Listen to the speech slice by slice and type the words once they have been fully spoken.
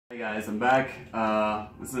Guys, I'm back.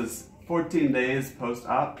 This is 14 days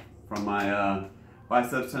post-op from my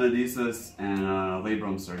biceps tenodesis and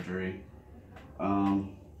labrum surgery. I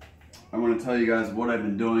want to tell you guys what I've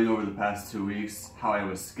been doing over the past 2 weeks, how I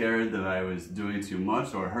was scared that I was doing too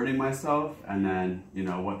much or hurting myself, and then, you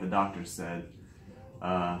know, what the doctor said.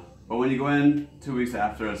 But when you go in 2 weeks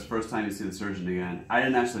after, it's the first time you see the surgeon again. I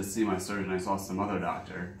didn't actually see my surgeon, I saw some other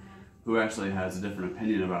doctor who actually has a different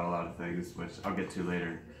opinion about a lot of things, which I'll get to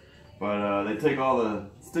later. But they take all the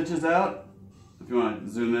stitches out. If you want to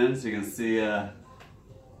zoom in so you can see,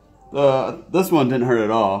 this one didn't hurt at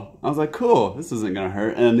all. I was like, cool, this isn't gonna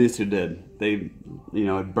hurt. And these two did. They, you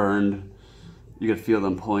know, it burned. You could feel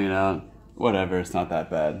them pulling it out. Whatever, it's not that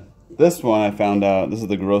bad. This one I found out, this is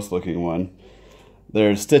the gross looking one.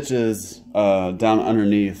 There's stitches down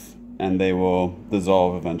underneath and they will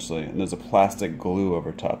dissolve eventually. And there's a plastic glue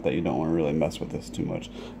over top that you don't want to really mess with this too much.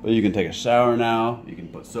 But you can take a shower now. You can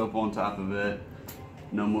put soap on top of it.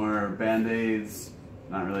 No more Band-Aids.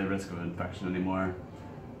 Not really a risk of infection anymore.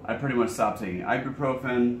 I pretty much stopped taking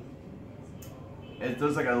ibuprofen. It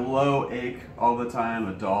does like a low ache all the time,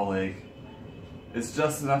 a dull ache. It's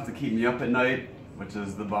just enough to keep me up at night, which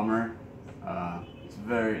is the bummer.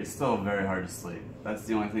 It's still very hard to sleep. That's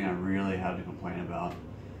the only thing I really have to complain about.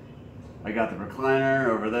 I got the recliner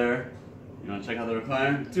over there. You want to check out the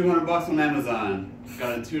recliner? 200 bucks on Amazon.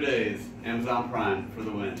 Got it in 2 days. Amazon Prime for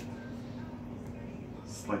the win.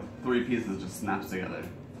 It's like 3 pieces just snaps together.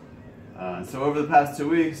 So over the past 2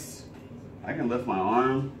 weeks, I can lift my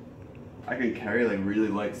arm. I can carry like really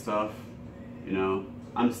light stuff. You know,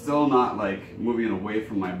 I'm still not like moving it away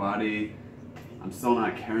from my body. I'm still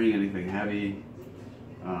not carrying anything heavy.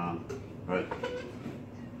 But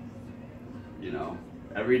you know,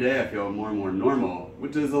 every day I feel more and more normal,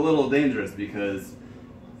 which is a little dangerous because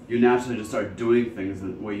you naturally just start doing things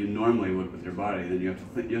the way you normally would with your body. Then you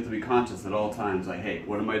have to be conscious at all times, like, hey,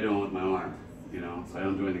 what am I doing with my arm? You know, so I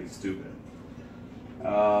don't do anything stupid.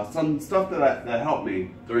 Some stuff that helped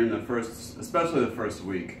me during especially the first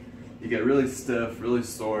week. You get really stiff, really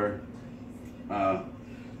sore.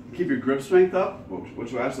 Keep your grip strength up,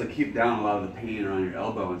 which will actually keep down a lot of the pain around your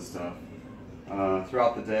elbow and stuff.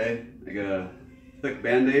 Throughout the day, I get a thick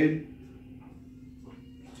Band-Aid.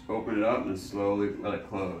 Open it up and slowly let it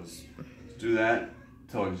close. Do that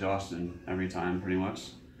till exhaustion every time, pretty much.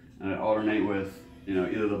 And I alternate with, you know,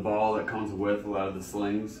 either the ball that comes with a lot of the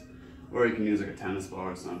slings, or you can use like a tennis ball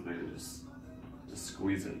or something and just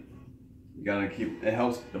squeeze it. You gotta keep, it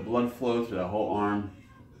helps the blood flow through the whole arm,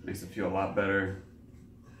 makes it feel a lot better.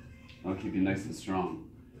 It'll keep you nice and strong.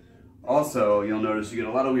 Also, you'll notice you get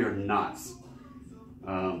a lot of weird knots.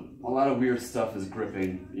 A lot of weird stuff is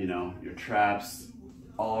gripping, you know, your traps,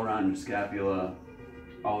 all around your scapula,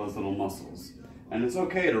 all those little muscles. And it's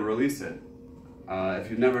okay to release it. If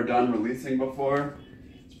you've never done releasing before,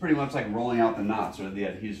 it's pretty much like rolling out the knots or the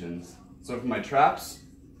adhesions. So for my traps,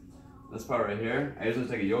 this part right here, I usually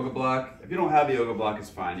take a yoga block. If you don't have a yoga block, it's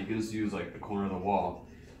fine. You can just use like the corner of the wall.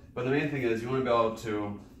 But the main thing is you want to be able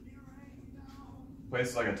to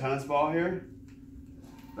place like a tennis ball here,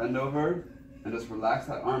 bend over, and just relax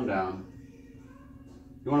that arm down.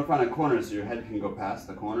 You want to find a corner so your head can go past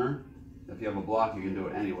the corner. If you have a block, you can do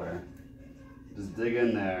it anywhere. Just dig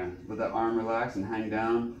in there, let that arm relax and hang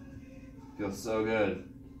down. Feels so good.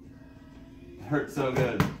 It hurts so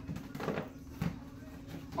good.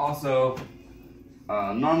 Also,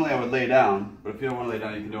 normally I would lay down, but if you don't want to lay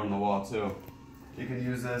down, you can do it on the wall too. You can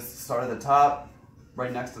use this, start at the top,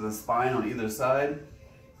 right next to the spine on either side,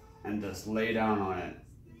 and just lay down on it.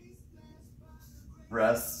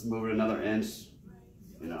 Breasts, move it another inch,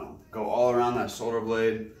 you know, go all around that shoulder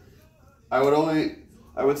blade. I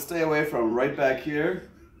would stay away from right back here.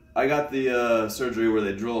 I got the surgery where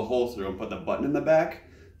they drill a hole through and put the button in the back,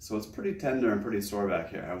 so it's pretty tender and pretty sore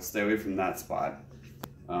back here. I would stay away from that spot.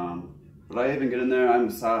 But I even get in there, I'm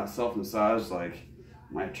self-massaged, like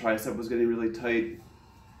my tricep was getting really tight,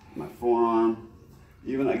 my forearm.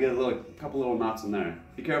 Even I get a couple little knots in there.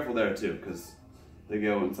 Be careful there too, because they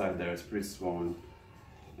go inside there. It's pretty swollen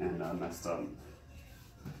and messed up.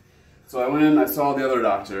 So I went in, I saw the other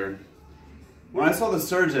doctor. When I saw the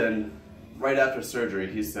surgeon, right after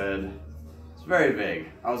surgery, he said, it's very vague.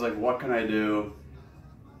 I was like, what can I do?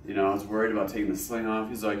 You know, I was worried about taking the sling off.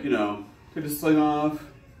 He's like, you know, take the sling off.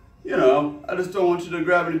 You know, I just don't want you to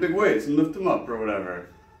grab any big weights and lift them up or whatever.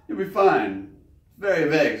 You'll be fine. Very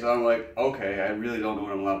vague, so I'm like, okay, I really don't know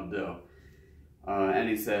what I'm allowed to do. And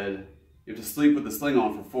he said, you have to sleep with the sling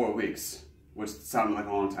on for 4 weeks, which sounded like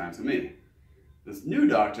a long time to me. This new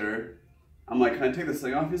doctor, I'm like, can I take the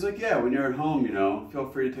sling off? He's like, yeah, when you're at home, you know, feel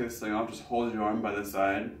free to take the sling off, just hold your arm by the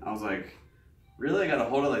side. I was like, really, I gotta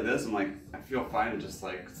hold it like this? I'm like, I feel fine just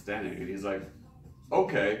like standing. And he's like,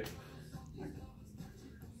 okay. Like,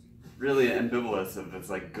 really ambivalent if it's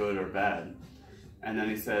like good or bad. And then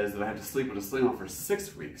he says that I have to sleep with a sling on for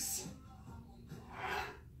 6 weeks.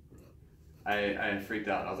 I freaked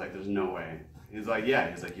out. I was like, there's no way. He's like, yeah.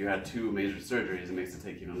 He's like, you had 2 major surgeries. It makes it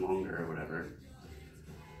take even longer or whatever.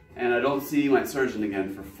 And I don't see my surgeon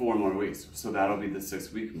again for 4 more weeks. So that'll be the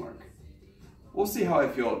 6-week mark. We'll see how I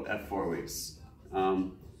feel at 4 weeks.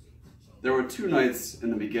 There were 2 nights in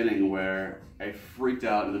the beginning where I freaked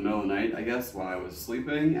out in the middle of the night, I guess, while I was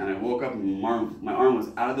sleeping. And I woke up and my arm was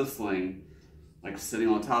out of the sling, like sitting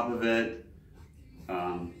on top of it.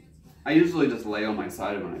 I usually just lay on my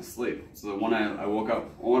side when I sleep. So that when I woke up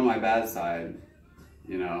on my bad side,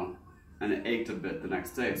 you know, and it ached a bit the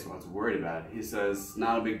next day, so I was worried about it. He says,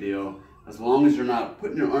 not a big deal. As long as you're not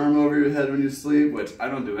putting your arm over your head when you sleep, which I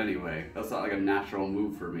don't do anyway. That's not like a natural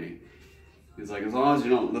move for me. He's like, as long as you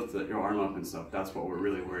don't lift your arm up and stuff, that's what we're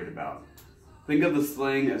really worried about. Think of the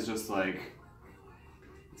sling as just like,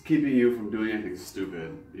 it's keeping you from doing anything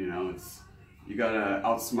stupid, you know? You gotta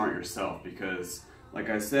outsmart yourself because, like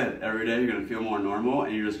I said, every day you're gonna feel more normal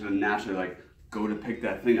and you're just gonna naturally like go to pick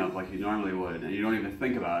that thing up like you normally would and you don't even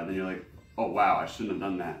think about it and you're like, oh wow, I shouldn't have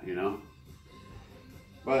done that, you know?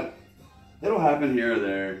 But it'll happen here or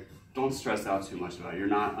there. Don't stress out too much about it. You're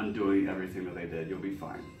not undoing everything that they did. You'll be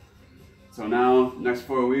fine. So now, next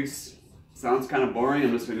 4 weeks, sounds kind of boring.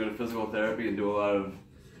 I'm just gonna go to physical therapy and do a lot of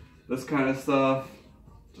this kind of stuff.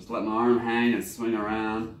 Just let my arm hang and swing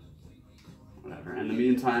around. Whatever. In the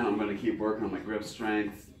meantime, I'm gonna keep working on my grip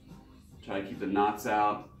strength. Try to keep the knots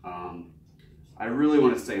out. I really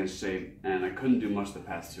want to stay in shape, and I couldn't do much the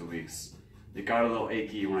past 2 weeks. It got a little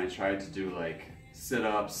achy when I tried to do like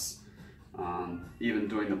sit-ups, even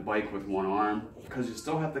doing the bike with one arm, because you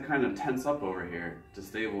still have to kind of tense up over here to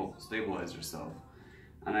stabilize yourself.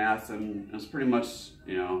 And I asked him, it was pretty much,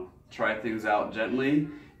 you know, try things out gently.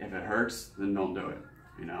 If it hurts, then don't do it,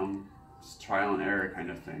 you know? Just trial and error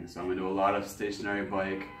kind of thing. So I'm gonna do a lot of stationary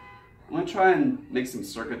bike. I'm gonna try and make some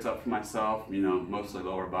circuits up for myself, you know, mostly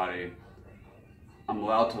lower body. I'm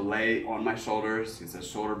allowed to lay on my shoulders. He says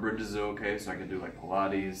shoulder bridges are okay, so I can do like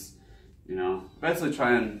Pilates, you know. Basically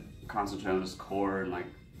try and concentrate on just core and like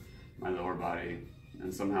my lower body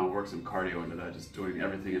and somehow work some cardio into that, just doing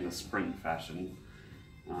everything in a sprint fashion.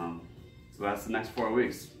 So that's the next 4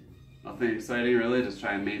 weeks. Nothing exciting really, just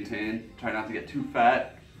try and maintain, try not to get too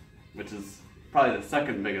fat, which is probably the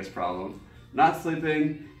second biggest problem. Not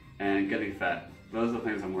sleeping and getting fat. Those are the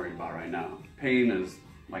things I'm worried about right now. Pain is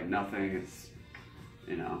like nothing, it's,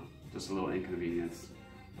 you know, just a little inconvenience.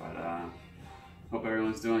 But hope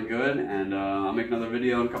everyone's doing good, and I'll make another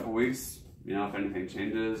video in a couple weeks. You know, if anything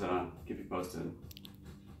changes, keep you posted.